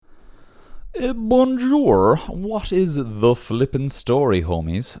Bonjour. What is the flippin' story,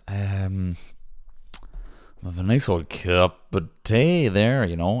 homies? With a nice old cup of tea there,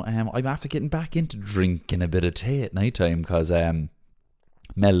 you know. I'm after getting back into drinking a bit of tea at night time because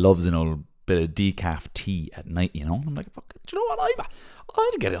Mel loves an old bit of decaf tea at night, you know. I'm like, fuck, do you know what?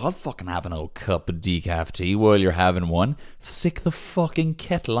 I'll fucking have an old cup of decaf tea while you're having one. Stick the fucking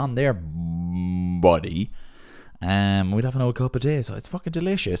kettle on there, buddy. We'd have an old cup of tea, so it's fucking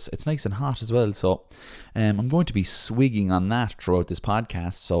delicious. It's nice and hot as well, so I'm going to be swigging on that throughout this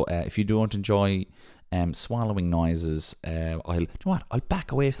podcast. So if you don't enjoy swallowing noises, you know what? I'll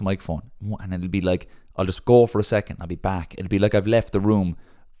back away from the microphone, and it'll be like I'll just go for a second. I'll be back. It'll be like I've left the room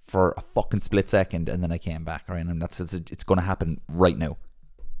for a fucking split second, and then I came back. Right, and it's going to happen right now.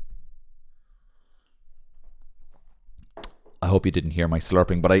 I hope you didn't hear my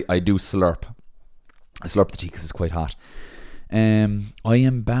slurping, but I do slurp. I slurp the tea because it's quite hot. I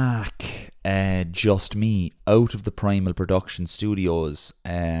am back, just me, out of the Primal Production Studios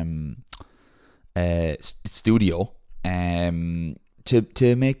studio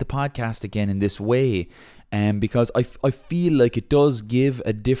to make the podcast again in this way, because I feel like it does give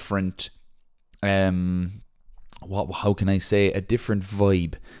a different how can I say, a different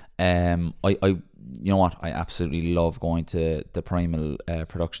vibe. You know what, I absolutely love going to the Primal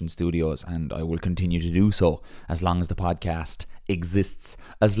Production Studios, and I will continue to do so as long as the podcast exists.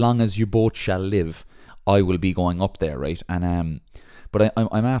 As long as you both shall live, I will be going up there, right? And but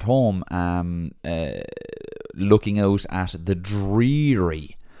I'm at home looking out at the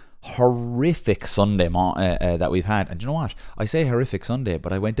dreary, horrific Sunday that we've had. And you know what, I say horrific Sunday,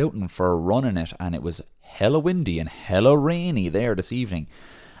 but I went out for a run in it, and it was hella windy and hella rainy there this evening.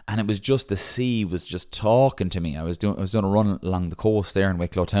 And it was just, the sea was just talking to me. I was doing a run along the coast there in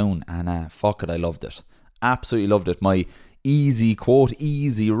Wicklow Town, and fuck it, I loved it. Absolutely loved it. My easy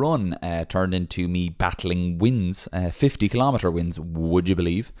run turned into me battling winds, 50-kilometre winds, would you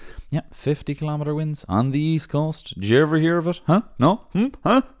believe? Yeah, 50-kilometre winds on the East Coast. Did you ever hear of it? Huh? No?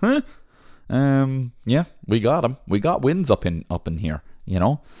 Huh? Yeah, we got them. We got winds up in here, you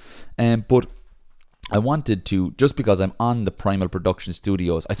know. But I wanted to, just because I'm on the Primal Production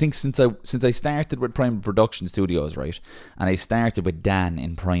Studios, I think since I started with Primal Production Studios, right, and I started with Dan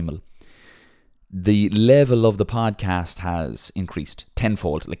in Primal, the level of the podcast has increased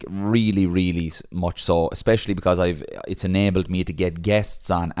tenfold, like really, really much so, especially because it's enabled me to get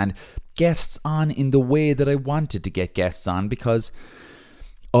guests on, and guests on in the way that I wanted to get guests on, because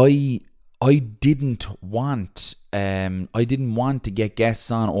I didn't want to get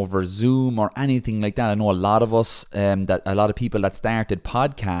guests on over Zoom or anything like that. I know a lot of us, that a lot of people that started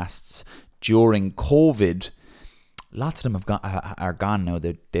podcasts during COVID, lots of them are gone now.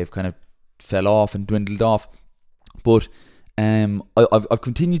 They've kind of fell off and dwindled off. But I've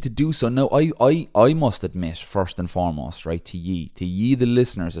continued to do so. Now I must admit, first and foremost, right, to ye the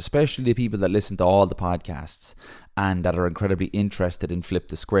listeners, especially the people that listen to all the podcasts and that are incredibly interested in Flip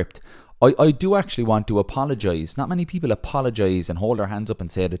the Script, I do actually want to apologise. Not many people apologise and hold their hands up and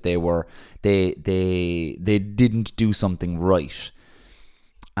say that they didn't do something right.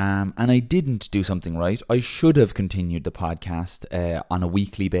 And I didn't do something right. I should have continued the podcast on a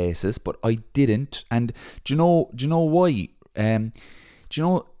weekly basis, but I didn't. And do you know why? I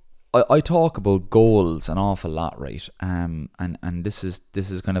talk about goals an awful lot, right? And this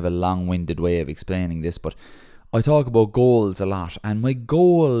is kind of a long-winded way of explaining this, but I talk about goals a lot. And my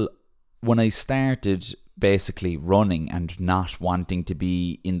goal, when I started basically running and not wanting to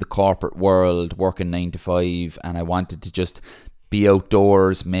be in the corporate world working 9 to 5, and I wanted to just be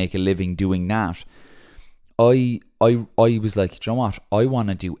outdoors, make a living doing that, I was like, do you know what? I want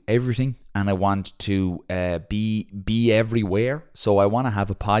to do everything, and I want to be everywhere. So I want to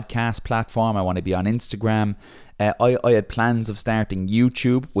have a podcast platform. I want to be on Instagram. I had plans of starting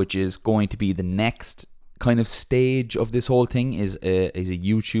YouTube, which is going to be the next kind of stage of this whole thing, is a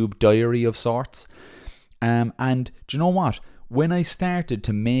YouTube diary of sorts. And do you know what? When I started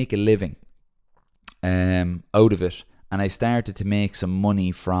to make a living out of it, and I started to make some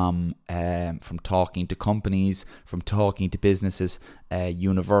money from talking to companies, from talking to businesses,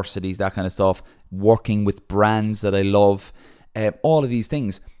 universities, that kind of stuff, working with brands that I love, all of these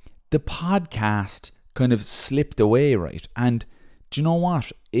things, the podcast kind of slipped away, right? And do you know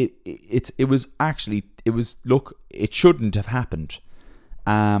what? It shouldn't have happened.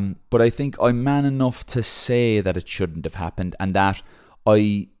 But I think I'm man enough to say that it shouldn't have happened, and that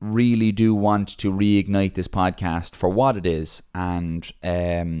I really do want to reignite this podcast for what it is, and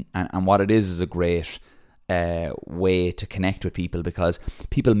what it is a great way to connect with people, because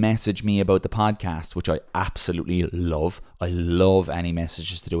people message me about the podcast, which I absolutely love. I love any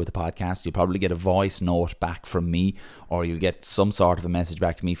messages to do with the podcast. You'll probably get a voice note back from me, or you'll get some sort of a message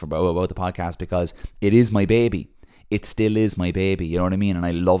back to me about the podcast, because it is my baby. It still is my baby, you know what I mean? And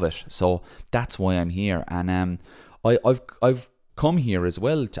I love it. So that's why I'm here. And I've come here as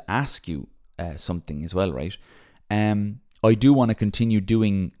well to ask you something as well, right? I do want to continue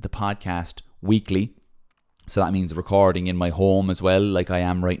doing the podcast weekly. So that means recording in my home as well, like I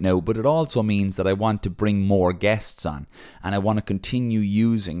am right now. But it also means that I want to bring more guests on. And I want to continue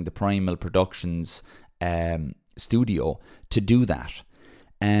using the Primal Productions studio to do that.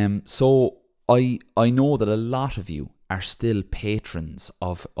 So I know that a lot of you are still patrons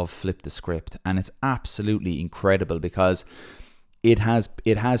of Flip the Script. And it's absolutely incredible, because it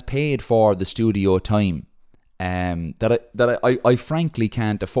has paid for the studio time that I frankly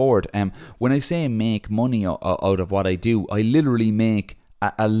can't afford. When I say make money out of what I do, I literally make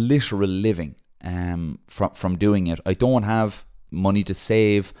a literal living from doing it. I don't have money to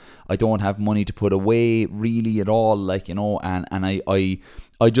save. I don't have money to put away really at all, like, you know, and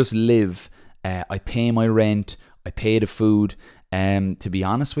I just live. I pay my rent. I pay the food. To be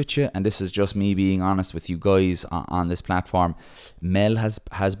honest with you, and this is just me being honest with you guys on this platform, Mel has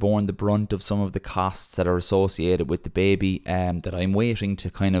borne the brunt of some of the costs that are associated with the baby, that I'm waiting to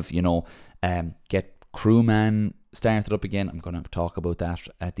kind of, you know, get Crewman started up again. I'm going to talk about that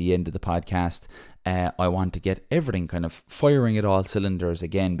at the end of the podcast. I want to get everything kind of firing at all cylinders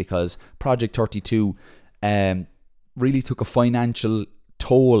again, because Project 32 really took a financial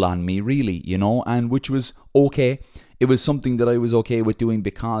toll on me, really, you know, and which was okay. It was something that I was okay with doing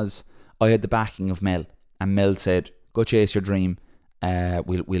because I had the backing of Mel, and Mel said, "Go chase your dream.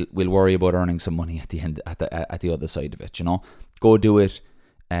 We'll worry about earning some money at the end, at the other side of it. You know, go do it.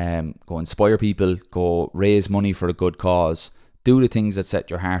 Go inspire people. Go raise money for a good cause. Do the things that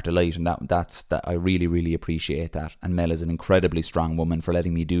set your heart alight." And that's I really, really appreciate that. And Mel is an incredibly strong woman for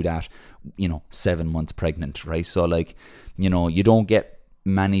letting me do that. You know, 7 months pregnant, right? So, like, you know, you don't get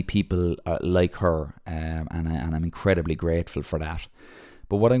many people like her, and I'm incredibly grateful for that.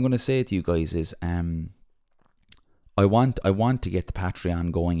 But what I'm going to say to you guys is, I want to get the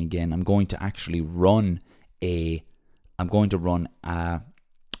Patreon going again. I'm going to actually run a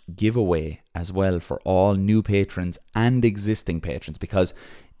giveaway as well for all new patrons and existing patrons, because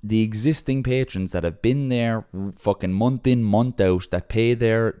the existing patrons that have been there fucking month in, month out, that pay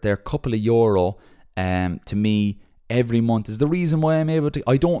their couple of euro to me every month, is the reason why I'm able to.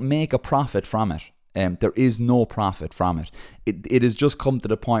 I don't make a profit from it. There is no profit from it. It has just come to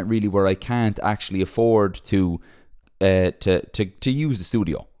the point really where I can't actually afford to use the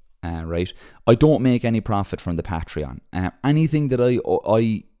studio. Right? I don't make any profit from the Patreon. Anything that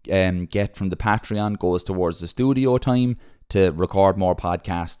I get from the Patreon goes towards the studio time to record more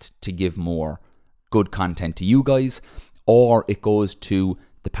podcasts, to give more good content to you guys, or it goes to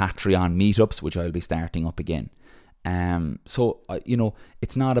the Patreon meetups, which I'll be starting up again. So you know,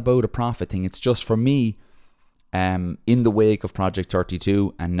 it's not about a profit thing. It's just for me, in the wake of Project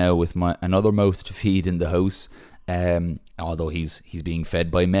 32, and now with another mouth to feed in the house. Although he's being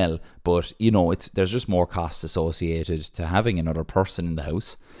fed by Mel, but you know, there's just more costs associated to having another person in the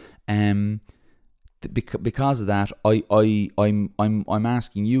house. Because of that, I'm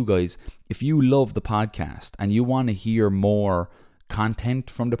asking you guys, if you love the podcast and you want to hear more content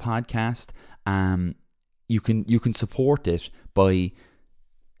from the podcast, you can support it by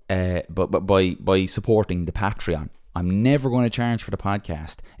supporting the Patreon. I'm never going to charge for the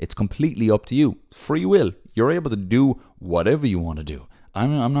podcast. It's completely up to you. Free will. You're able to do whatever you want to do.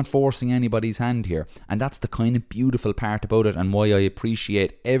 I'm not forcing anybody's hand here. And that's the kind of beautiful part about it, and why I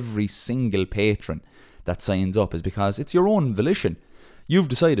appreciate every single patron that signs up, is because it's your own volition. You've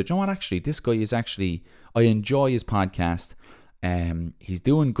decided, you know what, actually, this guy is actually, I enjoy his podcast. He's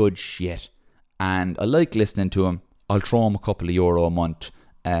doing good shit, and I like listening to him. I'll throw him a couple of euro a month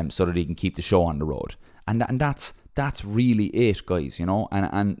so that he can keep the show on the road. And that's really it, guys, you know.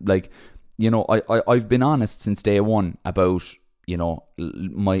 And like, you know, I've been honest since day one about, you know,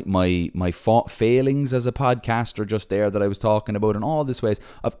 my failings as a podcaster just there that I was talking about, in all this ways.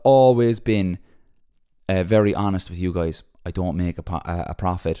 I've always been very honest with you guys. I don't make a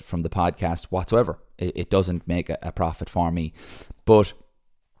profit from the podcast whatsoever. It doesn't make a profit for me. But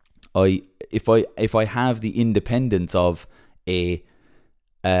if I have the independence of a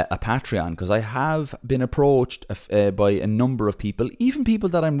a Patreon, because I have been approached by a number of people, even people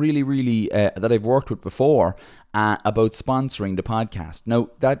that I'm really that I've worked with before, about sponsoring the podcast. Now,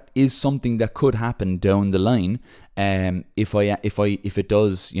 that is something that could happen down the line. If it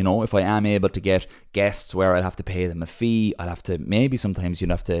does, if I am able to get guests where I'll have to pay them a fee, I'll have to, maybe sometimes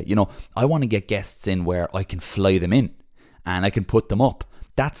you'd have to, I want to get guests in where I can fly them in and I can put them up.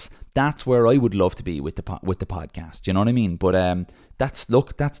 That's where I would love to be with the podcast. You know what I mean? But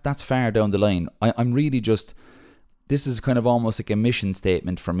that's far down the line. I'm really just, this is kind of almost like a mission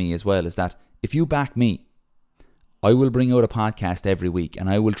statement for me as well, is that if you back me, I will bring out a podcast every week, and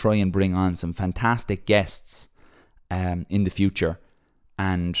I will try and bring on some fantastic guests in the future.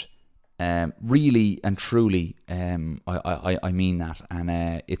 And really and truly, I mean that,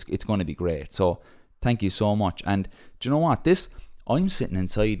 and it's going to be great. So thank you so much. And do you know what? I'm sitting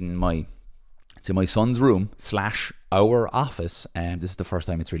inside in my son's room / our office, and this is the first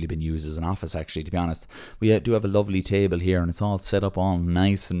time it's really been used as an office, actually, to be honest. We do have a lovely table here, and it's all set up all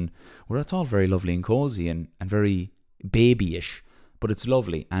nice, and it's all very lovely and cozy and very babyish, but it's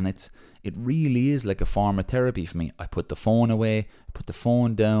lovely, and it really is like a form of therapy for me. I put the phone away, I put the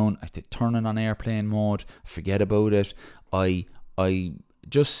phone down, I turn it on airplane mode, forget about it. I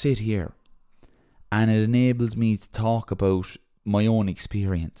just sit here, and it enables me to talk about my own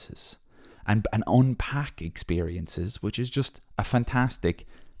experiences and unpack experiences, which is just a fantastic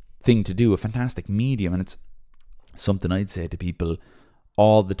thing to do, a fantastic medium, and it's something I'd say to people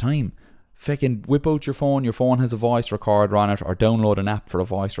all the time. Fucking whip out your phone has a voice recorder on it, or download an app for a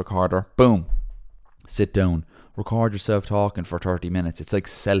voice recorder, boom, sit down, record yourself talking for 30 minutes. It's like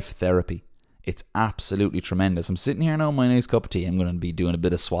self-therapy. It's absolutely tremendous. I'm sitting here now, my nice cup of tea. I'm going to be doing a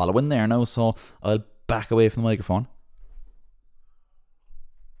bit of swallowing there now, so I'll back away from the microphone.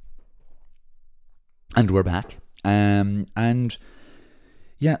 And we're back. And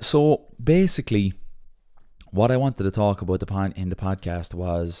yeah, so basically what I wanted to talk about in the podcast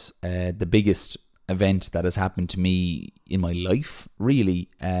was the biggest event that has happened to me in my life, really,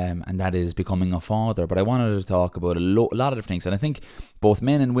 and that is becoming a father. But I wanted to talk about a lot of different things, and I think both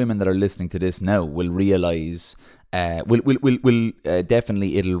men and women that are listening to this now will realise, will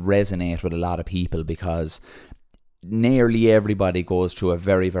definitely, it'll resonate with a lot of people, because nearly everybody goes through a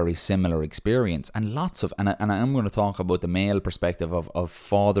very, very similar experience, and I'm going to talk about the male perspective of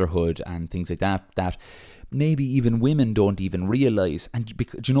fatherhood and things like that maybe even women don't even realise. And do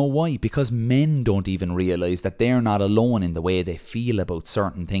you know why? Because men don't even realise that they're not alone in the way they feel about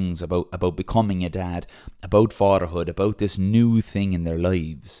certain things, about becoming a dad, about fatherhood, about this new thing in their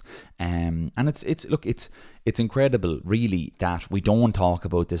lives. And it's incredible, really, that we don't talk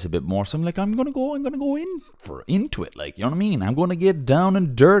about this a bit more. So I'm like, I'm gonna go into it, like, you know what I mean? I'm gonna get down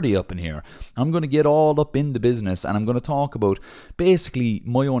and dirty up in here. I'm gonna get all up in the business, and I'm gonna talk about basically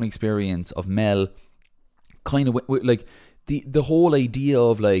my own experience of Mel, kind of like the whole idea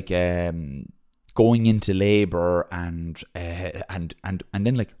of like going into labour and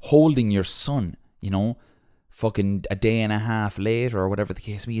then like holding your son, fucking a day and a half later or whatever the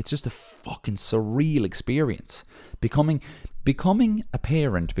case may be. It's just a fucking surreal experience. Becoming a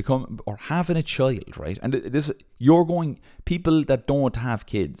parent, or having a child, right? And people that don't have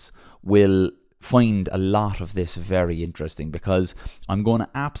kids will find a lot of this very interesting, because I'm going to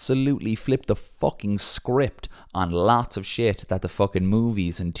absolutely flip the fucking script on lots of shit that the fucking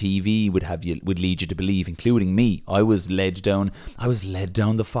movies and TV would lead you to believe, including me. I was led down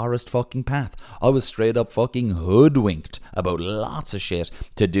the forest fucking path. I was straight up fucking hoodwinked about lots of shit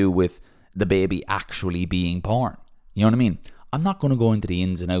to do with the baby actually being born. You know what I mean? I'm not going to go into the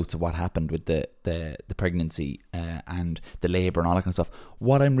ins and outs of what happened with the pregnancy and the labour and all that kind of stuff.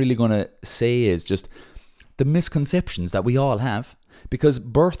 What I'm really going to say is just the misconceptions that we all have, because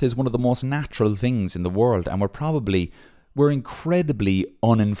birth is one of the most natural things in the world, and we're incredibly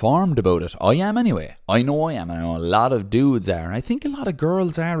uninformed about it. I am anyway. I know I am. I know a lot of dudes are, and I think a lot of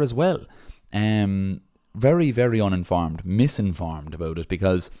girls are as well. Very, very uninformed, misinformed about it,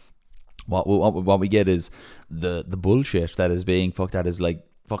 because what we get is the bullshit that is being fucked at, is like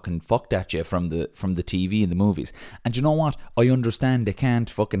fucking fucked at you from the TV and the movies. And you know what? I understand they can't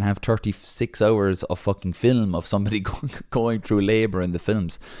fucking have 36 hours of fucking film of somebody going through labour in the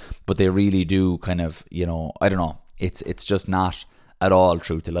films, but they really do kind of, I don't know. It's just not at all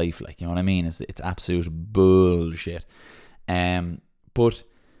true to life, like, you know what I mean? It's absolute bullshit. But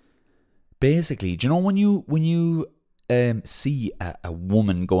basically, do you know when you see a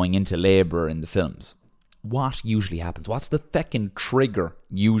woman going into labour in the films, what usually happens? What's the fucking trigger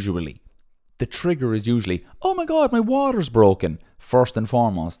usually? The trigger is usually, oh my god, my water's broken, first and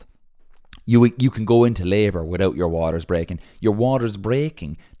foremost. You can go into labour without your waters breaking. Your waters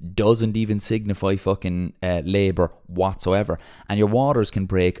breaking doesn't even signify fucking labour whatsoever. And your waters can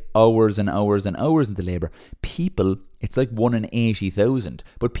break hours and hours and hours into labour. People, it's like 1 in 80,000.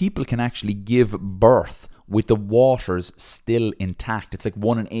 But people can actually give birth with the waters still intact. It's like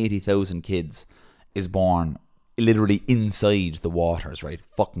 1 in 80,000 kids is born literally inside the waters, right? It's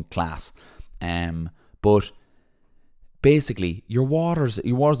fucking class. But basically, your waters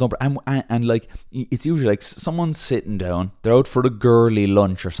don't, and like, it's usually like someone's sitting down, they're out for a girly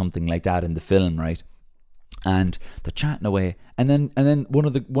lunch or something like that in the film, right? And they're chatting away, and then one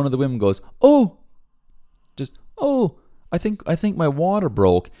of the women goes, oh, I think my water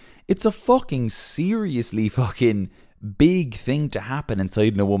broke. It's a fucking seriously fucking big thing to happen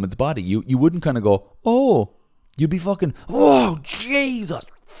inside in a woman's body. You wouldn't kind of go, oh, you'd be fucking, oh, Jesus,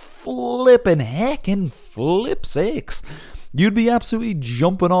 flipping heckin' flip sakes. You'd be absolutely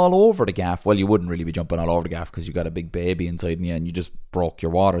jumping all over the gaff. Well, you wouldn't really be jumping all over the gaff because you got a big baby inside you and you just broke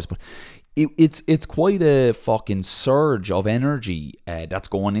your waters. But it's quite a fucking surge of energy that's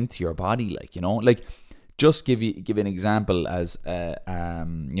going into your body, like, you know, like. Just give an example as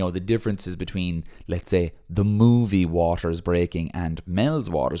the differences between, let's say, the movie waters breaking and Mel's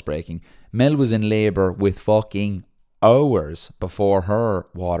waters breaking. Mel was in labour with fucking hours before her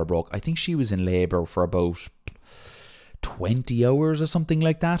water broke. I think she was in labour for about 20 hours or something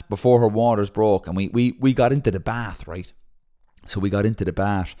like that before her waters broke. And we got into the bath, right? So we got into the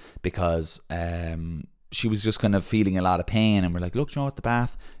bath because she was just kind of feeling a lot of pain, and we're like, look, you know what, the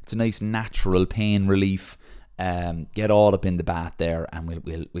bath, it's a nice natural pain relief. Get all up in the bath there, and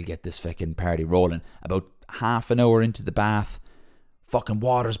we'll get this fucking party rolling. About half an hour into the bath, fucking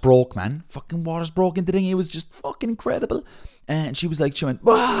waters broke, man. Fucking waters broke into the thing. It was just fucking incredible. And she went,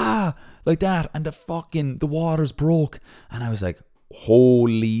 wah, like that, and the waters broke, and I was like,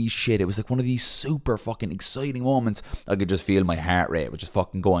 holy shit. It was like one of these super fucking exciting moments. I could just feel my heart rate was just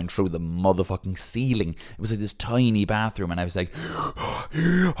fucking going through the motherfucking ceiling. It was like this tiny bathroom, and I was like,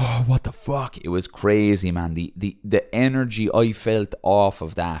 oh, what the fuck. It was crazy, man. The energy I felt off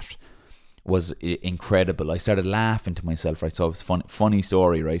of that was incredible. I started laughing to myself, right? So it was funny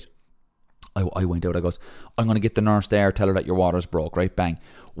story, right? I went out, I goes, I'm going to get the nurse there, tell her that your water's broke, right? Bang.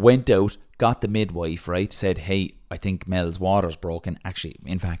 Went out, got the midwife, right? Said, hey, I think Mel's water's broken. Actually,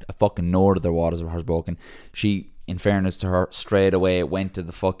 in fact, I fucking know that their water's broken. She, in fairness to her, straight away went to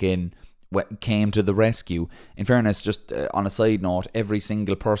the fucking, came to the rescue. In fairness, just on a side note, every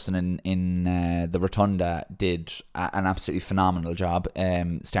single person in the rotunda did an absolutely phenomenal job,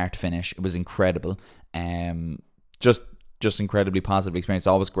 start to finish. It was incredible. Just incredibly positive experience. It's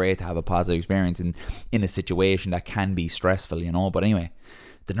always great to have a positive experience in a situation that can be stressful, you know. But anyway,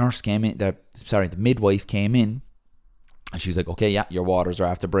 the nurse came in, the midwife came in, and she was like, okay, yeah, your waters are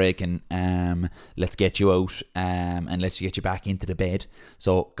after breaking, let's get you out, and let's get you back into the bed.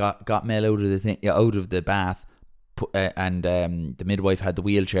 So got Mel out of the bath, and the midwife had the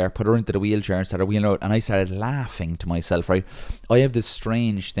wheelchair, put her into the wheelchair and started wheeling out, and I started laughing to myself, right? I have this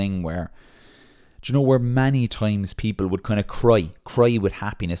strange thing where, do you know, where many times people would kind of cry with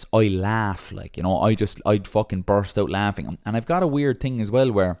happiness, I laugh, like, you know, I'd fucking burst out laughing. And I've got a weird thing as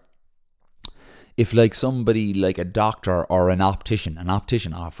well where if like somebody like a doctor or an optician,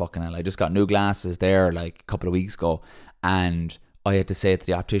 oh fucking hell, I just got new glasses there like a couple of weeks ago, and I had to say to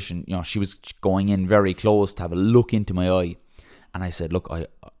the optician, you know, she was going in very close to have a look into my eye, and I said, look,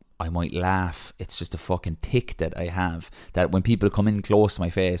 I might laugh. It's just a fucking tick that I have, that when people come in close to my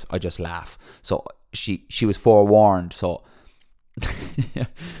face, I just laugh. So she was forewarned. So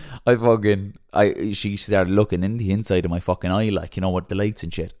she started looking in the inside of my fucking eye, like, you know, with the lights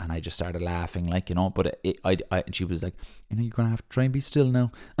and shit, and I just started laughing, like, you know. But and she was like, you know, you're gonna have to try and be still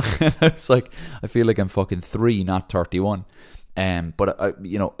now. And I was like, I feel like I'm fucking 3, not 31. But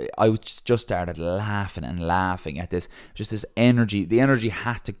I just started laughing at this, just this energy. The energy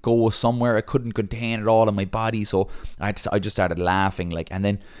had to go somewhere. I couldn't contain it all in my body, so I just started laughing, like. And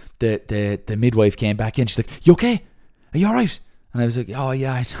then the midwife came back in. She's like, "You okay? Are you all right?" And I was like, "Oh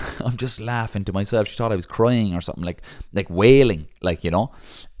yeah, I'm just laughing to myself." She thought I was crying or something, like wailing, like, you know.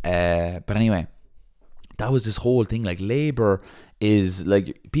 But anyway, that was this whole thing. Like, labour is,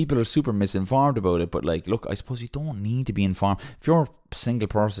 like, people are super misinformed about it, but like, look, I suppose you don't need to be informed. If you're a single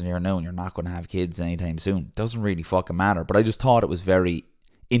person here now and you're not going to have kids anytime soon, it doesn't really fucking matter. But I just thought it was very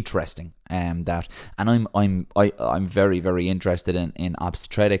interesting, I'm very, very interested in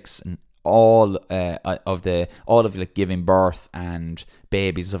obstetrics and all of like giving birth and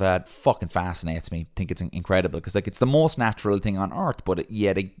babies of that fucking fascinates me. I think it's incredible because like it's the most natural thing on earth, but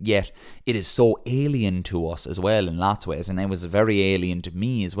yet it is so alien to us as well in lots of ways, and it was very alien to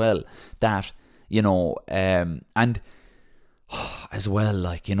me as well. That and as well,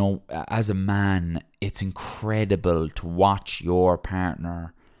 like, as a man, it's incredible to watch your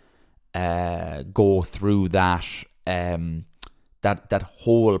partner go through that that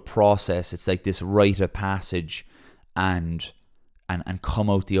whole process. It's like this rite of passage, and come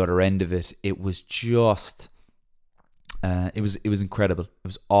out the other end of it. It was just it was incredible. It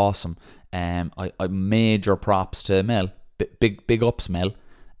was awesome. I major props to Mel. Big ups, Mel.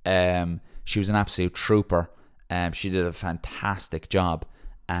 She was an absolute trooper. She did a fantastic job.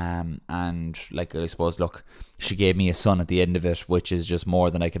 And like, I suppose, look, she gave me a son at the end of it, which is just more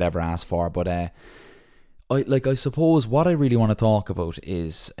than I could ever ask for. But I suppose what I really want to talk about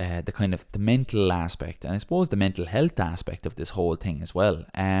is the kind of the mental aspect, and I suppose the mental health aspect of this whole thing as well.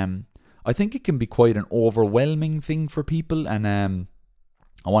 I think it can be quite an overwhelming thing for people, and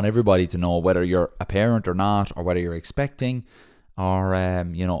I want everybody to know, whether you're a parent or not, or whether you're expecting, or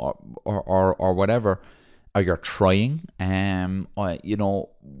or whatever, or you're trying,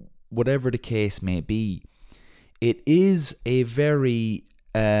 whatever the case may be, it is a very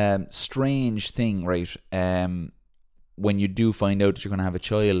strange thing, right? When you do find out that you're going to have a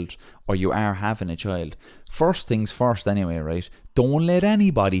child, or you are having a child. First things first, anyway, right? Don't let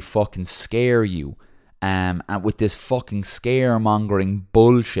anybody fucking scare you. And with this fucking scaremongering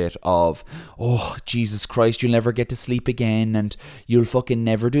bullshit of, oh, Jesus Christ, you'll never get to sleep again, and you'll fucking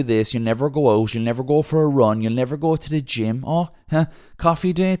never do this, you'll never go out, you'll never go for a run, you'll never go to the gym. Oh,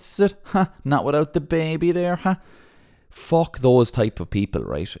 coffee dates, is it? Not without the baby there, Fuck those type of people,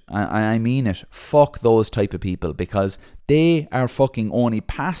 right? I mean it. Fuck those type of people, because they are fucking only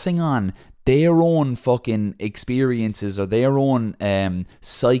passing on their own fucking experiences, or their own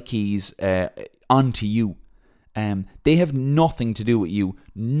psyches onto you. They have nothing to do with you,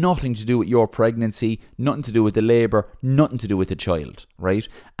 nothing to do with your pregnancy, nothing to do with the labour, nothing to do with the child, right?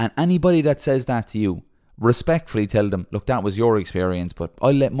 And anybody that says that to you, respectfully tell them, look, that was your experience, but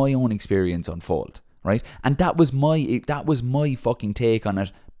I'll let my own experience unfold, right? And that was my fucking take on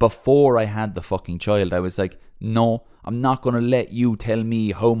it before I had the fucking child. I was like, no, I'm not going to let you tell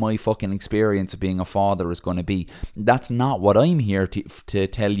me how my fucking experience of being a father is going to be. That's not what I'm here to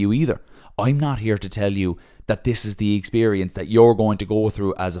tell you either. I'm not here to tell you that this is the experience that you're going to go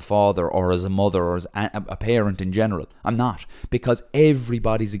through as a father, or as a mother, or as a parent in general. I'm not, because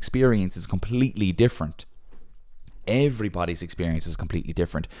everybody's experience is completely different. Everybody's experience is completely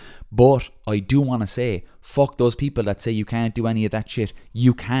different. But I do want to say, fuck those people that say you can't do any of that shit.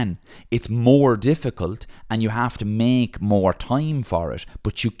 You can. It's more difficult, and you have to make more time for it,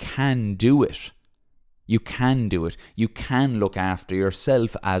 but you can do it. You can do it. You can look after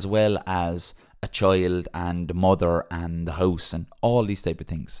yourself as well as a child and a mother and the house and all these type of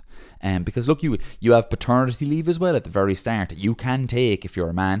things. Because look, you have paternity leave as well at the very start. You can take, if you're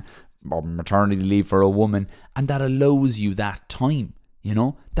a man, or maternity leave for a woman, and that allows you that time.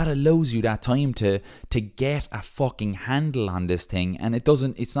 That allows you that time to get a fucking handle on this thing, and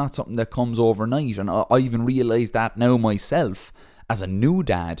it's not something that comes overnight. And I even realise that now myself. As a new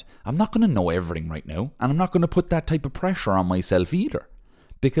dad, I'm not going to know everything right now, and I'm not going to put that type of pressure on myself either,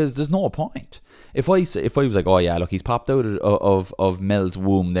 because there's no point. If I was like, oh yeah, look, he's popped out of Mel's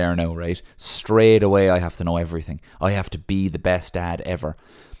womb there now, right? Straight away, I have to know everything. I have to be the best dad ever.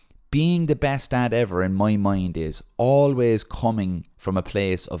 Being the best dad ever, in my mind, is always coming from a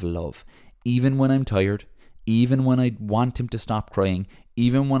place of love. Even when I'm tired, even when I want him to stop crying,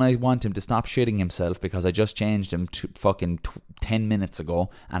 even when I want him to stop shitting himself because I just changed him to fucking 10 minutes ago,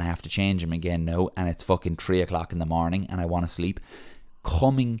 and I have to change him again now, and it's fucking 3 o'clock in the morning and I want to sleep.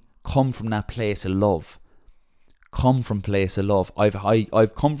 Come from that place of love. Come from place of love.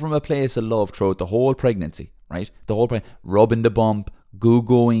 I've come from a place of love throughout the whole pregnancy, right? The whole rubbing the bump,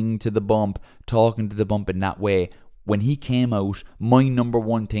 going to the bump, talking to the bump in that way. When he came out, my number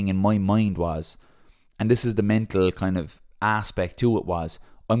one thing in my mind was, and this is the mental kind of aspect to it, was,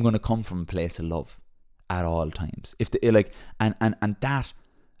 I'm going to come from a place of love at all times. And that,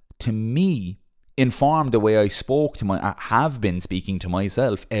 to me, informed the way I have been speaking to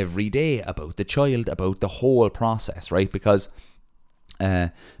myself every day about the child, about the whole process, right? Because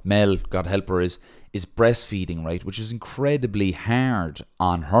Mel, God help her, is breastfeeding, right? Which is incredibly hard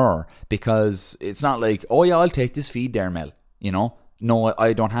on her, because it's not like, oh yeah, I'll take this feed there, Mel. No,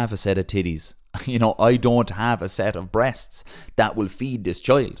 I don't have a set of titties. I don't have a set of breasts that will feed this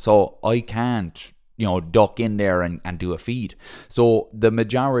child. So I can't, duck in there and do a feed. So the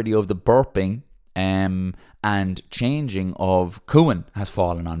majority of the burping and changing of cooing has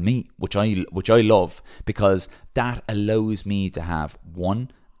fallen on me, which I love, because that allows me to have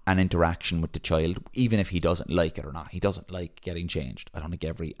an interaction with the child, even if he doesn't like it or not. He doesn't like getting changed. I don't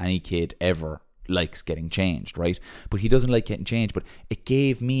think any kid ever likes getting changed, right? But he doesn't like getting changed. But it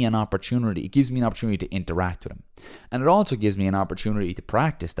gives me an opportunity to interact with him, and it also gives me an opportunity to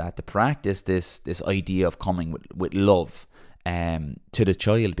practice this idea of coming with love to the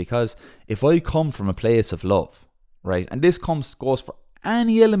child. Because if I come from a place of love, right, and this goes for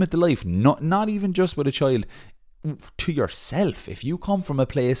any element of life, not even just with a child, to yourself. If you come from a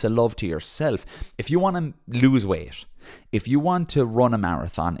place of love to yourself, if you want to lose weight, if you want to run a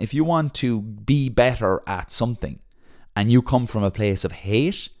marathon, if you want to be better at something, and you come from a place of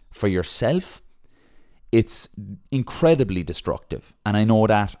hate for yourself, it's incredibly destructive. And I know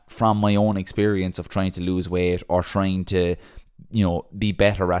that from my own experience of trying to lose weight or trying to, be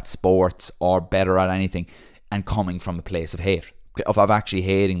better at sports or better at anything, and coming from a place of hate, of actually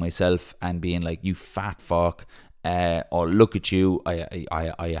hating myself and being like, you fat fuck, or look at you.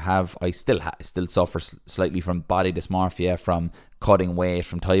 I still suffer slightly from body dysmorphia, from cutting weight,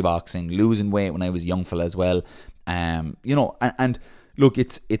 from Thai boxing, losing weight when I was young fella as well. And look,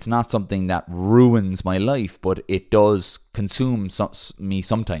 it's not something that ruins my life, but it does consume me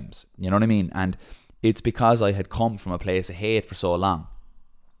sometimes. You know what I mean? And it's because I had come from a place of hate for so long,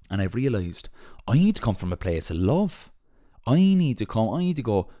 and I've realised I need to come from a place of love. I need to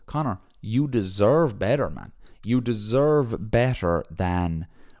go, Connor, you deserve better, man. You deserve better than,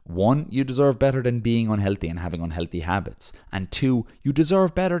 one, you deserve better than being unhealthy and having unhealthy habits. And two, you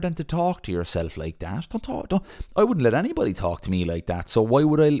deserve better than to talk to yourself like that. I wouldn't let anybody talk to me like that. So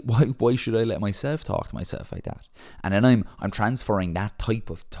why should I let myself talk to myself like that? And then I'm transferring that type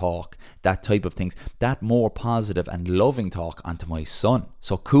of talk, that type of things, that more positive and loving talk onto my son.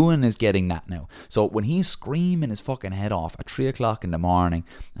 So Kuan is getting that now. So when he's screaming his fucking head off at 3 o'clock in the morning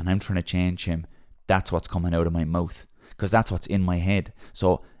and I'm trying to change him, that's what's coming out of my mouth, because that's what's in my head.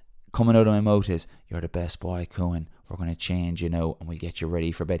 So coming out of my mouth is, you're the best boy, Kuan. We're going to change you now and we'll get you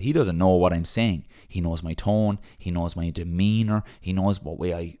ready for bed. He doesn't know what I'm saying. He knows my tone. He knows my demeanour. He knows what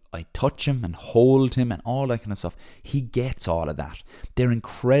way I touch him and hold him and all that kind of stuff. He gets all of that. They're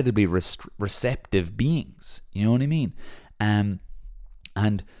incredibly receptive beings. You know what I mean? And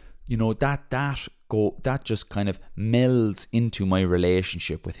that just kind of melds into my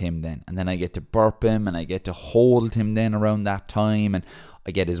relationship with him then. And then I get to burp him and I get to hold him then around that time, and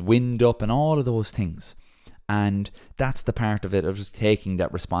I get his wind up and all of those things. And that's the part of it, of just taking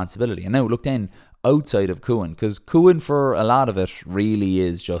that responsibility. And now look then, outside of Kuan, because Kuan for a lot of it really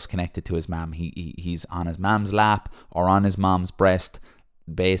is just connected to his mom. He's on his mom's lap or on his mom's breast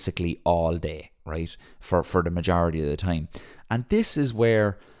basically all day, right? For the majority of the time. And this is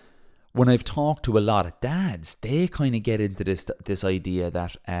where, when I've talked to a lot of dads, they kind of get into this idea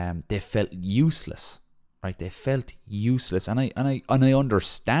that they felt useless, right? They felt useless, and I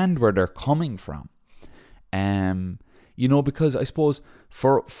understand where they're coming from, because I suppose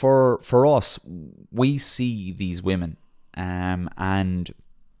for us, we see these women, and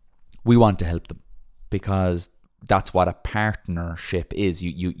we want to help them, because that's what a partnership is.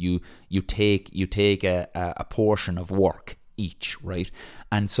 You take a portion of work each, right?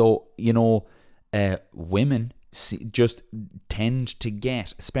 And so women just tend to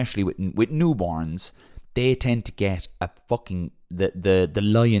get, especially with newborns, they tend to get a fucking the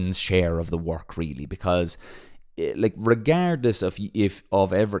lion's share of the work, really, because regardless of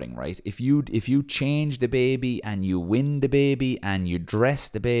everything, right? If you change the baby and you win the baby and you dress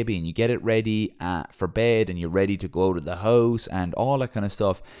the baby and you get it ready for bed and you're ready to go to the house and all that kind of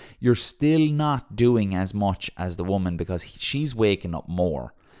stuff, you're still not doing as much as the woman, because she's waking up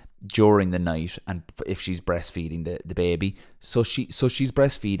more during the night, and if she's breastfeeding the baby, so she's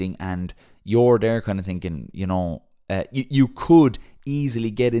breastfeeding, and you're there kind of thinking, you could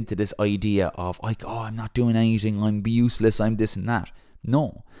easily get into this idea of like, oh, I'm not doing anything, I'm useless, I'm this and that.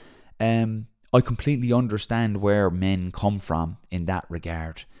 No, I completely understand where men come from in that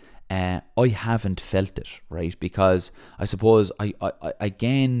regard. I haven't felt it, right? Because I suppose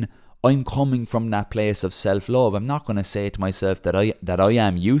I'm coming from that place of self-love. I'm not going to say to myself that I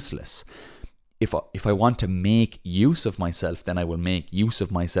am useless. If I want to make use of myself, then I will make use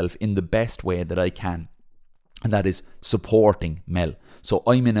of myself in the best way that I can, and that is supporting Mel. So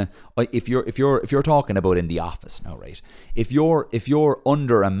if you're talking about in the office now, right? If you're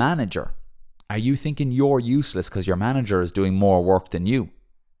under a manager, are you thinking you're useless because your manager is doing more work than you?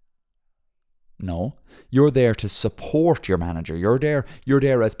 No, you're there to support your manager. You're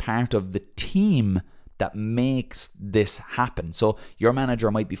there as part of the team that makes this happen. So your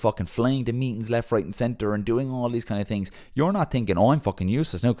manager might be fucking flying to meetings left, right and centre and doing all these kind of things. You're not thinking, oh, I'm fucking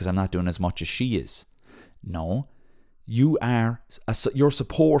useless now because I'm not doing as much as she is. No, you're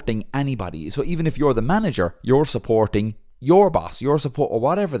supporting anybody. So even if you're the manager, you're supporting your boss, your support, or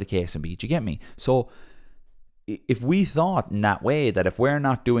whatever the case may be. Do you get me? So if we thought in that way, that if we're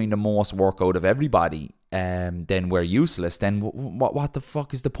not doing the most work out of everybody, then we're useless, then what the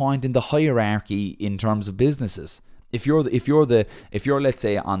fuck is the point in the hierarchy in terms of businesses? If you're let's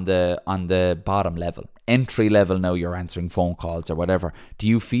say on the bottom level, entry level, now you're answering phone calls or whatever, do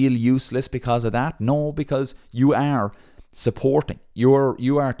you feel useless because of that? No, because you are supporting. You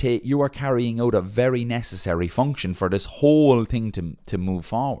are carrying out a very necessary function for this whole thing to move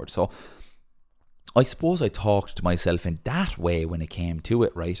forward. So I suppose I talked to myself in that way when it came to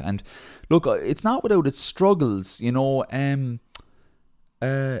it, right? And look, it's not without its struggles, you know.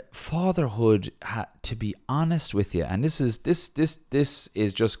 Fatherhood, to be honest with you, and this is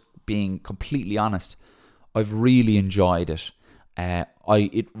just being completely honest, I've really enjoyed it.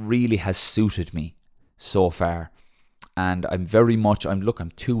 It really has suited me so far, and I'm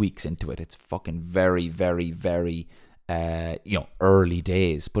 2 weeks into it. It's fucking very, very, very early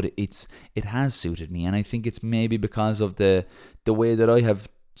days, but it has suited me, and I think it's maybe because of the way that I have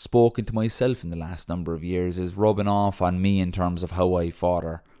spoken to myself in the last number of years is rubbing off on me in terms of how I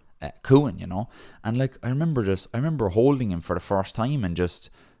father Kuan, you know. And like I remember holding him for the first time and just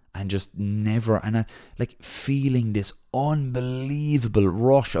feeling this unbelievable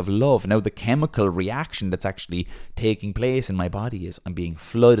rush of love. Now the chemical reaction that's actually taking place in my body is I'm being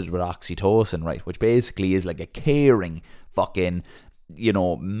flooded with oxytocin, right, which basically is like a caring fucking,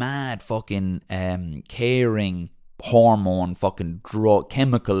 mad fucking caring hormone fucking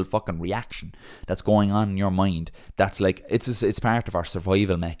chemical fucking reaction that's going on in your mind. That's like it's part of our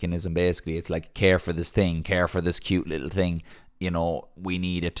survival mechanism. Basically, it's like care for this cute little thing. We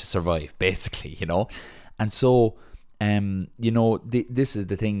need it to survive, basically, And so, this is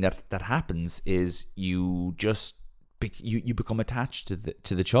the thing that happens is you just, you become attached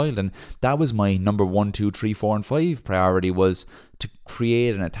to the child. And that was my number 1, 2, 3, 4, and 5 priority, was to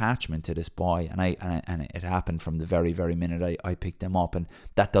create an attachment to this boy. And it happened from the very, very minute I picked him up. And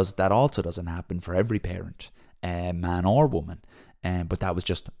that also doesn't happen for every parent, man or woman. But that was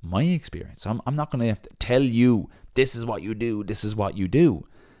just my experience. I'm not going to have to tell you, this is what you do, this is what you do.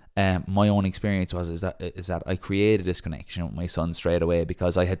 My own experience is that I created this connection with my son straight away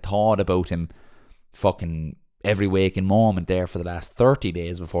because I had thought about him fucking every waking moment there for the last 30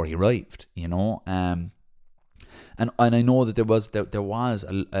 days before he arrived, And I know that there was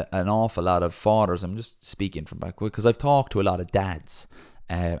an awful lot of fathers. I'm just speaking from back because I've talked to a lot of dads.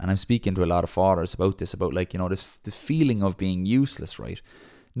 And I'm speaking to a lot of fathers about this, about this feeling of being useless, right?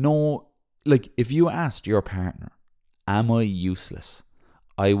 No, like if you asked your partner, am I useless?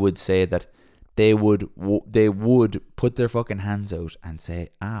 I would say that they would put their fucking hands out and say,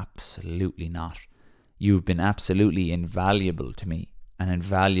 absolutely not. You've been absolutely invaluable to me and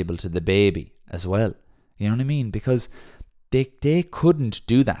invaluable to the baby as well. You know what I mean? Because they couldn't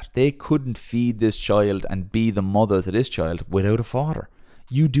do that. They couldn't feed this child and be the mother to this child without a father.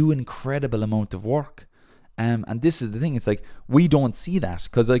 You do incredible amount of work. And this is the thing. It's like, we don't see that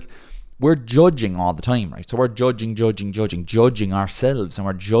because like we're judging all the time, right? So we're judging ourselves, and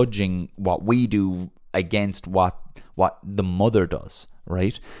we're judging what we do against what the mother does,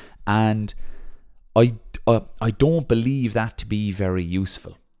 right? And I don't believe that to be very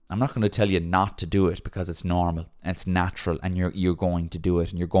useful. I'm not going to tell you not to do it because it's normal, and it's natural, and you're going to do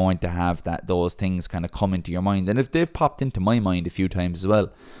it, and you're going to have those things kind of come into your mind. And if they've popped into my mind a few times as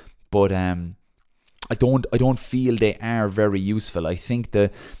well, but I don't feel they are very useful. I think the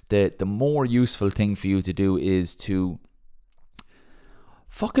more useful thing for you to do is to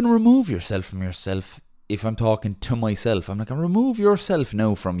fucking remove yourself from yourself. If I'm talking to myself, I'm like, remove yourself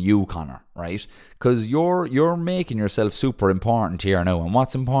now from you, Connor, right? Because you're making yourself super important here now. And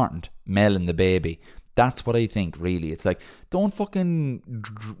what's important? Mel and the baby. That's what I think, really. It's like, don't fucking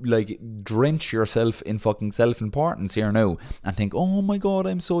drench yourself in fucking self-importance here now and think, oh my God,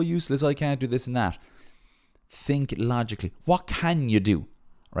 I'm so useless, I can't do this and that. Think logically. What can you do?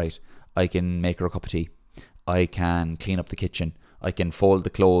 Right? I can make her a cup of tea. I can clean up the kitchen. I can fold the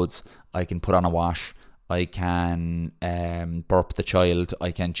clothes. I can put on a wash. I can burp the child.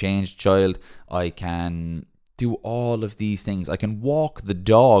 I can change the child. I can do all of these things. I can walk the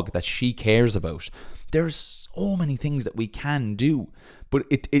dog that she cares about. There's so many things that we can do. But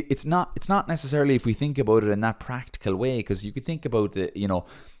it's not necessarily, if we think about it in that practical way, because you could think about it,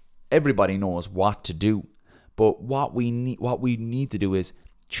 everybody knows what to do. But what we need to do is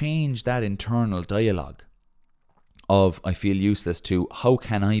change that internal dialogue of I feel useless to how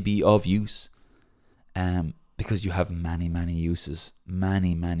can I be of use? Because you have many, many uses.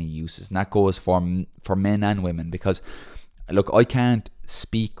 Many, many uses. And that goes for men and women. Because, look, I can't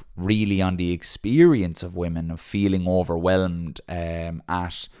speak really on the experience of women of feeling overwhelmed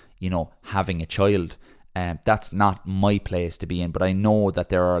at, having a child. That's not my place to be in. But I know that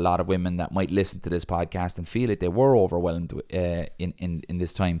there are a lot of women that might listen to this podcast and feel like they were overwhelmed in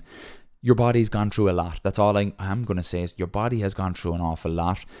this time. Your body's gone through a lot. That's all I'm going to say is your body has gone through an awful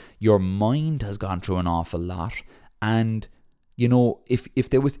lot. Your mind has gone through an awful lot. And,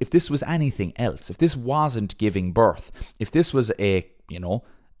 if this was anything else, if this wasn't giving birth, if this was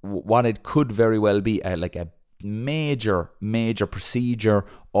what it could very well be, like a major, major procedure,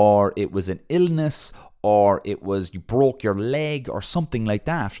 or it was an illness, or it was you broke your leg or something like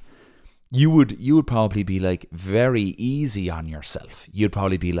that, you would probably be like very easy on yourself. You'd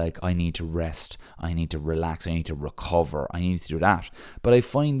probably be like, I need to rest, I need to relax, I need to recover, I need to do that. But I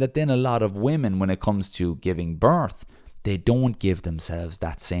find that then a lot of women, when it comes to giving birth, they don't give themselves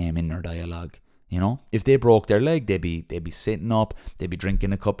that same inner dialogue. If they broke their leg, they'd be sitting up, they'd be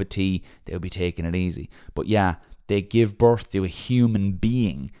drinking a cup of tea, they'd be taking it easy. But yeah, they give birth to a human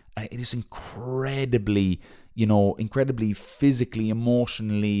being. And it is incredibly physically,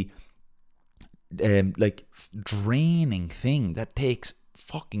 emotionally, draining thing that takes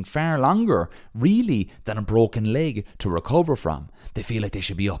fucking far longer really than a broken leg to recover from. They feel like they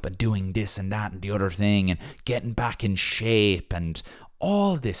should be up and doing this and that and the other thing and getting back in shape and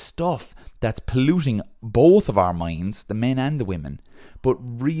all this stuff that's polluting both of our minds, the men and the women. But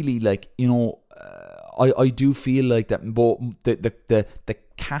really, I do feel like that both the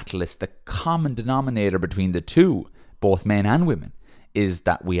catalyst, the common denominator between the two, both men and women, is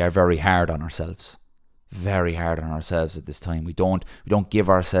that we are very hard on ourselves. Very hard on ourselves at this time. We don't give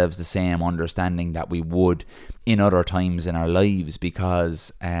ourselves the same understanding that we would in other times in our lives,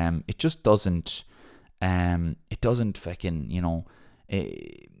 because it just doesn't it doesn't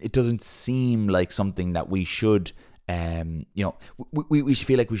seem like something that we should we should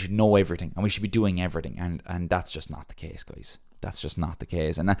feel like we should know everything and we should be doing everything, and that's just not the case, guys. That's just not the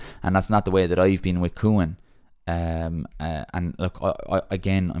case, and that's not the way that I've been with Cuan. And look,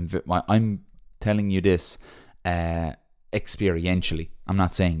 I'm telling you this experientially. I'm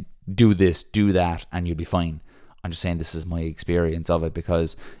not saying do this, do that, and you'll be fine. I'm just saying this is my experience of it,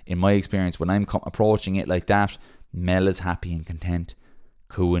 because in my experience, when I'm approaching it like that, Mel is happy and content,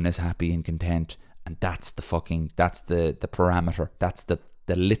 Cuan is happy and content, and that's the parameter. That's the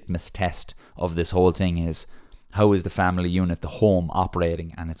litmus test of this whole thing is, how is the family unit, the home,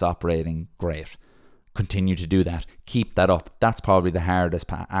 operating? And it's operating great. Continue to do that. Keep that up. That's probably the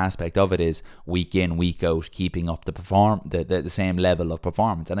hardest aspect of it, is week in, week out, keeping up the same level of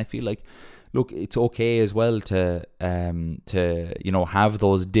performance. And I feel like, look, it's okay as well to have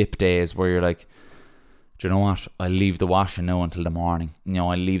those dip days where you're like, do you know what? I'll leave the washing now until the morning.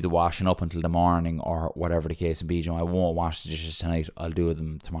 I'll leave the washing up until the morning, or whatever the case may be. I won't wash the dishes tonight. I'll do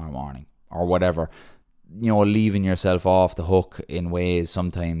them tomorrow morning, or whatever. Leaving yourself off the hook in ways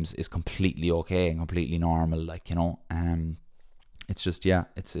sometimes is completely okay and completely normal. It's just, yeah,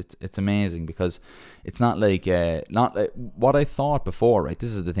 it's amazing, because it's not like what I thought before, right?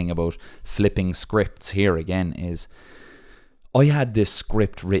 This is the thing about flipping scripts here again, is I had this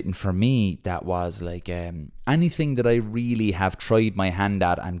script written for me that was like anything that I really have tried my hand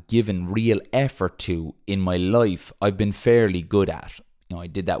at and given real effort to in my life, I've been fairly good at. I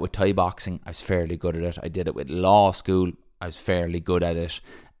did that with Thai boxing. I was fairly good at it. I did it with law school. I was fairly good at it.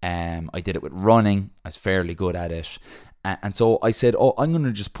 I did it with running. I was fairly good at it. And so I said, I'm going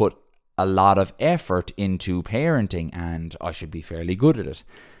to just put a lot of effort into parenting and I should be fairly good at it.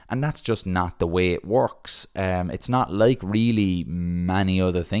 And that's just not the way it works. It's not like really many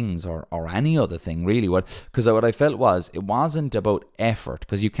other things or any other thing really. Because what I felt was, it wasn't about effort,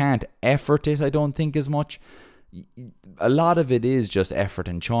 because you can't effort it, I don't think, as much. A lot of it is just effort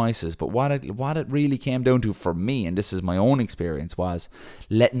and choices, but what it really came down to for me, and this is my own experience, was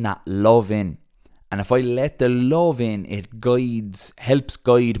letting that love in. And if I let the love in, it helps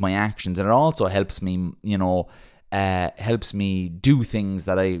guide my actions, and it also helps me, helps me do things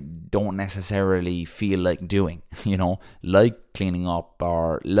that I don't necessarily feel like doing, like cleaning up,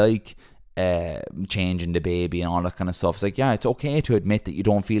 or like changing the baby and all that kind of stuff. It's like, yeah, it's okay to admit that you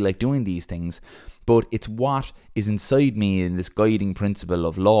don't feel like doing these things, but it's what is inside me in this guiding principle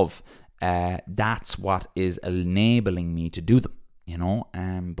of love. That's what is enabling me to do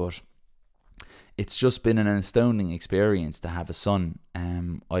them, but it's just been an astounding experience to have a son.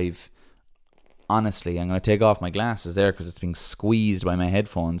 honestly, I'm going to take off my glasses there because it's being squeezed by my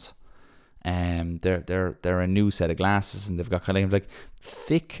headphones. They're a new set of glasses, and they've got kind of like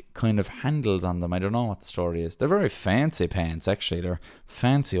thick kind of handles on them. I don't know what the story is. They're very fancy pants, actually. They're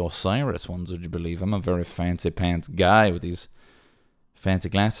fancy Osiris ones, would you believe? I'm a very fancy pants guy with these fancy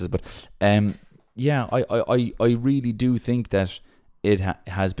glasses. But yeah, I really do think that it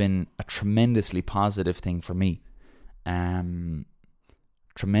has been a tremendously positive thing for me.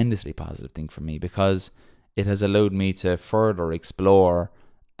 Tremendously positive thing for me, because it has allowed me to further explore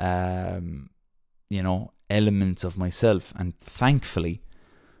elements of myself, and thankfully,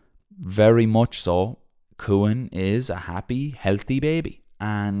 very much so, Kuan is a happy, healthy baby,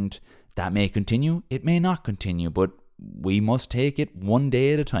 and that may continue, it may not continue, but we must take it one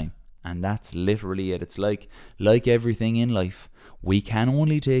day at a time, and that's literally it. It's like everything in life, we can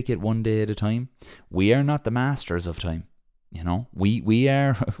only take it one day at a time. We are not the masters of time,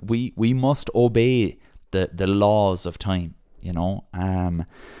 we must obey the laws of time. And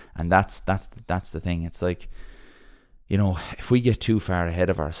that's the thing. It's like, if we get too far ahead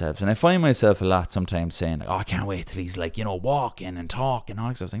of ourselves, and I find myself a lot sometimes saying, like, oh, I can't wait till he's like, walking and talking and all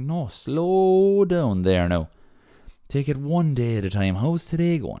that stuff. I was like, no, slow down there now. Take it one day at a time. How's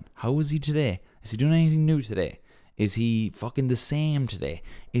today going? How is he today? Is he doing anything new today? Is he fucking the same today?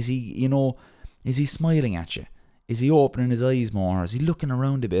 Is he, is he smiling at you? Is he opening his eyes more? Is he looking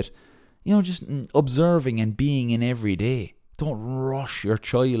around a bit? Just observing and being in every day. Don't rush your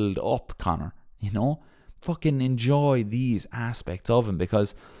child up, Connor. Fucking enjoy these aspects of him,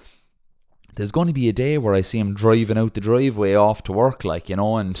 because there's going to be a day where I see him driving out the driveway off to work, and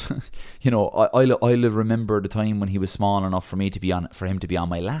I'll remember the time when he was small enough for him to be on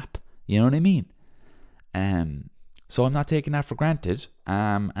my lap. You know what I mean? So I'm not taking that for granted.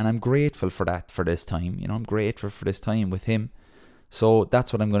 And I'm grateful for that for this time. I'm grateful for this time with him. So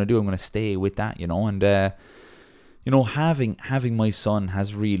that's what I'm going to do. I'm going to stay with that, and having my son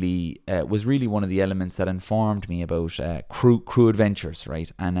has really was really one of the elements that informed me about Crew Adventures,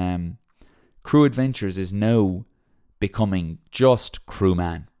 right? And Crew Adventures is now becoming just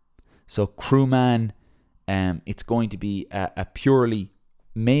Crewman. So Crewman, it's going to be a purely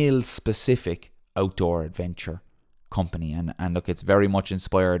male-specific outdoor adventure company, and look, it's very much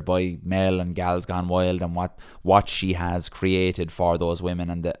inspired by Mel and Gals Gone Wild, and what she has created for those women,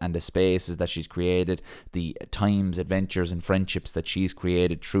 and the spaces that she's created, the times, adventures and friendships that she's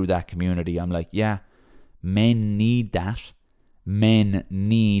created through that community. I'm like, yeah, men need that.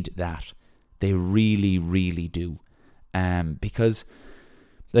 They really, really do. Because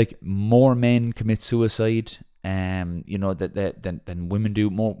like more men commit suicide than women do.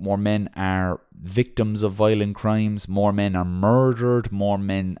 More men are victims of violent crimes. More men are murdered. More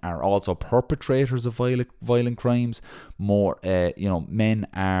men are also perpetrators of violent crimes. More men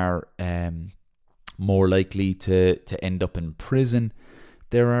are more likely to end up in prison.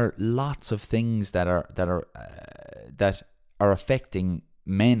 There are lots of things that are affecting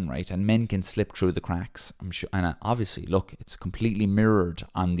men, right? And men can slip through the cracks, I'm sure. And obviously, look, it's completely mirrored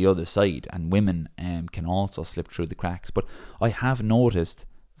on the other side, and women can also slip through the cracks. But I have noticed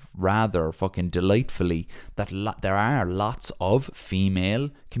rather fucking delightfully that there are lots of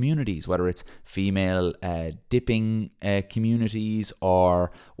female communities, whether it's female dipping communities,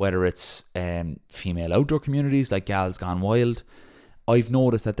 or whether it's female outdoor communities like Gals Gone Wild. I've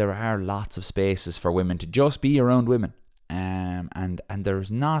noticed that there are lots of spaces for women to just be around women. And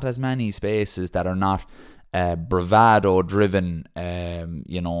there's not as many spaces that are not bravado driven,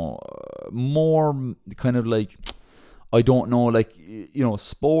 more kind of like, I don't know, like,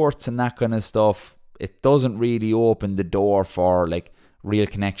 sports and that kind of stuff. It doesn't really open the door for like real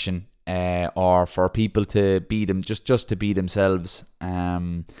connection, or for people to be them, just to be themselves.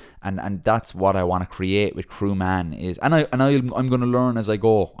 And that's what I want to create with Crewman is, and I'm going to learn as I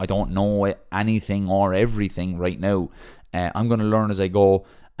go. I don't know anything or everything right now. I'm going to learn as I go,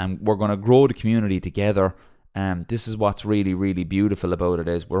 and we're going to grow the community together. This is what's really, really beautiful about it,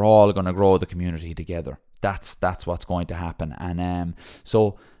 is we're all going to grow the community together. That's what's going to happen. And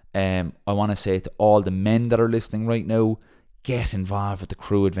so I want to say to all the men that are listening right now, get involved with the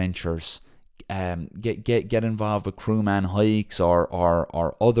Crew Adventures. Get involved with Crewman hikes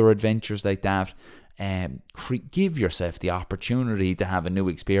or other adventures like that. Give yourself the opportunity to have a new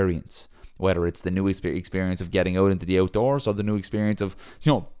experience. Whether it's the new experience of getting out into the outdoors, or the new experience of,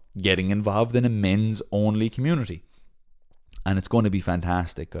 getting involved in a men's only community. And it's going to be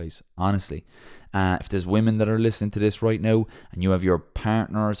fantastic, guys, honestly. If there's women that are listening to this right now, and you have your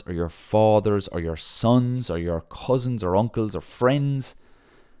partners or your fathers or your sons or your cousins or uncles or friends,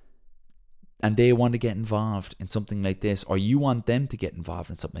 and they want to get involved in something like this, or you want them to get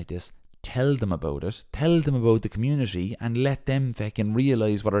involved in something like this, tell them about it, tell them about the community, and let them fucking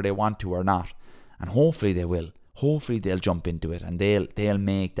realise whether they want to or not. And hopefully they will. Hopefully they'll jump into it and they'll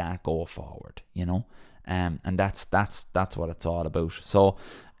make that go forward, you know. And that's what it's all about. So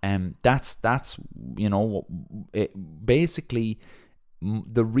that's you know, basically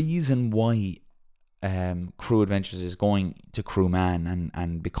the reason why Crew Adventures is going to Crewman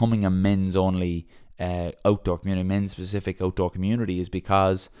and becoming a men's only outdoor community, men's specific outdoor community, is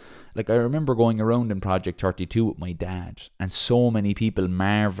because, like, I remember going around in Project 32 with my dad, and so many people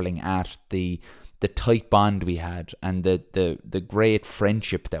marveling at the tight bond we had and the great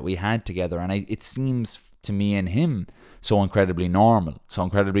friendship that we had together. And it seems to me and him so incredibly normal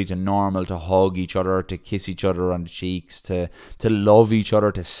to hug each other, to kiss each other on the cheeks, to love each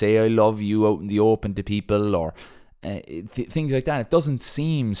other, to say I love you out in the open to people, or things like that. It doesn't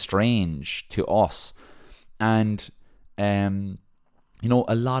seem strange to us. And you know,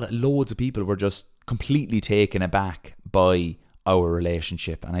 loads of people were just completely taken aback by our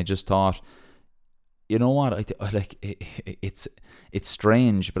relationship. And I just thought, you know what, it's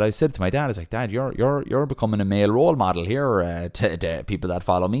strange, but I said to my dad, I was like, Dad, you're becoming a male role model here to people that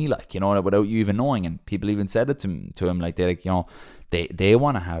follow me, like, you know, without you even knowing. And people even said it to him, like, they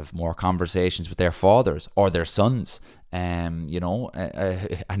want to have more conversations with their fathers or their sons, you know,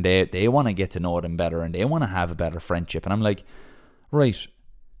 and they want to get to know them better, and they want to have a better friendship. And I'm like, right,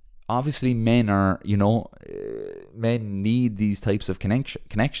 obviously men are, you know, men need these types of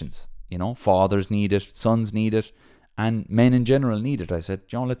connections. You know, fathers need it, sons need it, and men in general need it. I said,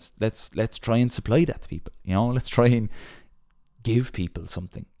 you know, let's try and supply that to people. You know, let's try and give people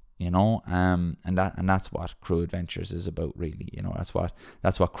something. You know, and that's what Crew Adventures is about, really. You know, that's what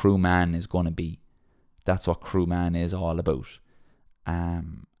Crewman is going to be. That's what Crewman is all about.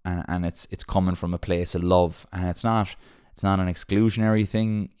 And it's coming from a place of love, and it's not an exclusionary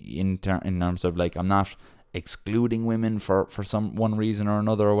thing in terms of, like, I'm not excluding women for one reason or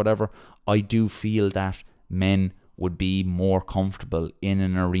another or whatever. I do feel that men would be more comfortable in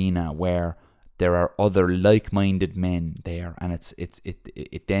an arena where there are other like-minded men there, and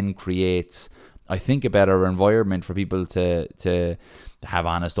it then creates, I think, a better environment for people to have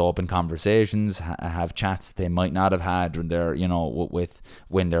honest, open conversations, have chats they might not have had when they're, you know,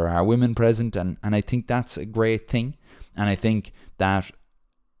 when there are women present, and I think that's a great thing. And I think that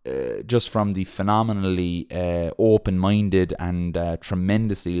just from the phenomenally open-minded and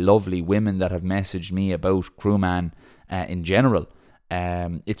tremendously lovely women that have messaged me about Crewman in general,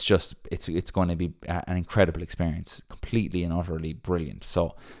 it's going to be an incredible experience, completely and utterly brilliant.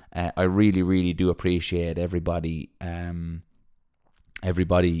 So I really, really do appreciate everybody,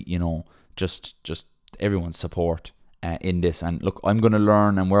 you know, just everyone's support in this. And look, I'm going to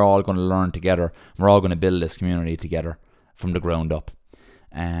learn, and we're all going to learn together. We're all going to build this community together from the ground up.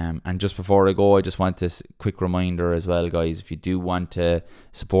 And just before I go, I just want this quick reminder as well, guys. If you do want to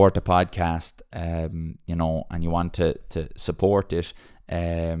support the podcast, you know, and you want to support it,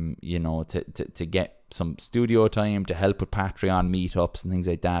 you know, to get some studio time, to help with Patreon meetups and things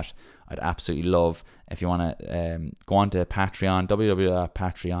like that, I'd absolutely love if you want to go on to Patreon,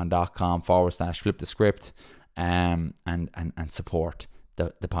 www.patreon.com/flipthescript, and support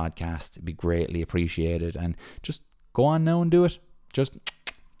the podcast. It'd be greatly appreciated. And just go on now and do it. Just,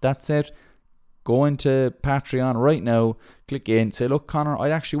 that's it. Go into Patreon right now, click in, say, look, Connor, I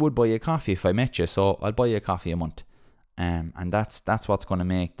actually would buy you a coffee if I met you, so I'll buy you a coffee a month. And that's what's going to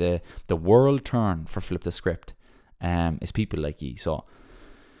make the world turn for Flip the Script, is people like you. So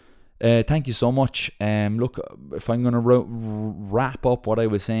thank you so much. Look, if I'm going to wrap up what I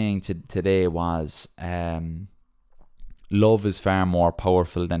was saying today was, love is far more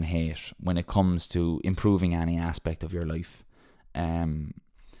powerful than hate when it comes to improving any aspect of your life.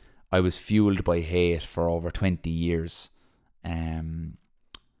 I was fueled by hate for over 20 years. Yeah,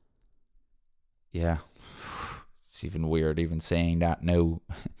 it's even weird even saying that now.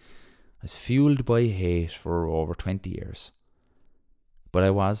 I was fueled by hate for over 20 years. But I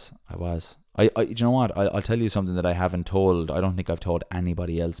was. I you know what? I'll tell you something that I haven't told. I don't think I've told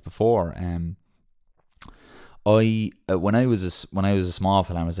anybody else before. When I was a small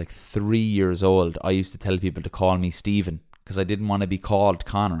fella, I was like 3 years old. I used to tell people to call me Stephen, because I didn't want to be called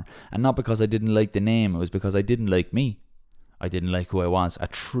Connor. And not because I didn't like the name, it was because I didn't like me. I didn't like who I was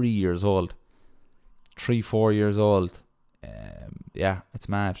at 3 years old. 4 years old. Yeah, it's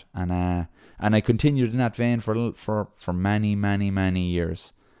mad. And I continued in that vein for many, many, many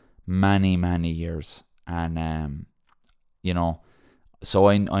years. Many years. And, you know, so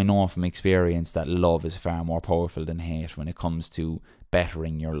I know from experience that love is far more powerful than hate when it comes to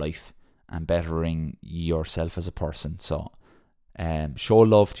bettering your life and bettering yourself as a person. So Show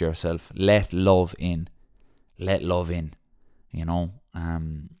love to yourself. Let love in. Let love in. You know,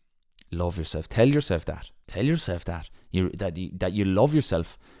 love yourself. Tell yourself that. Tell yourself that you love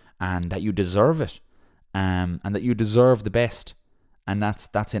yourself, and that you deserve it, and that you deserve the best. And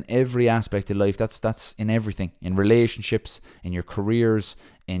that's in every aspect of life. That's in everything, in relationships, in your careers,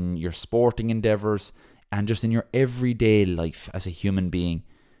 in your sporting endeavors, and just in your everyday life as a human being.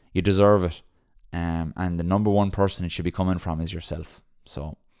 You deserve it. And the number one person it should be coming from is yourself.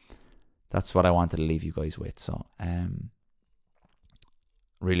 So that's what I wanted to leave you guys with. So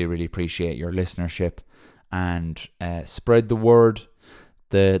really, really appreciate your listenership, and spread the word.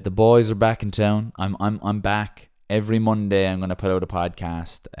 The boys are back in town. I'm back every Monday. I'm going to put out a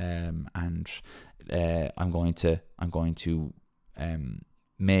podcast, and I'm going to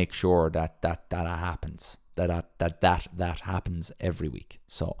make sure that happens. That happens every week.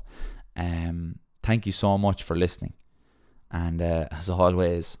 So thank you so much for listening, and as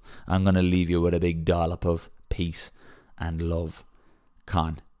always, I'm going to leave you with a big dollop of peace and love.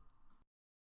 Con.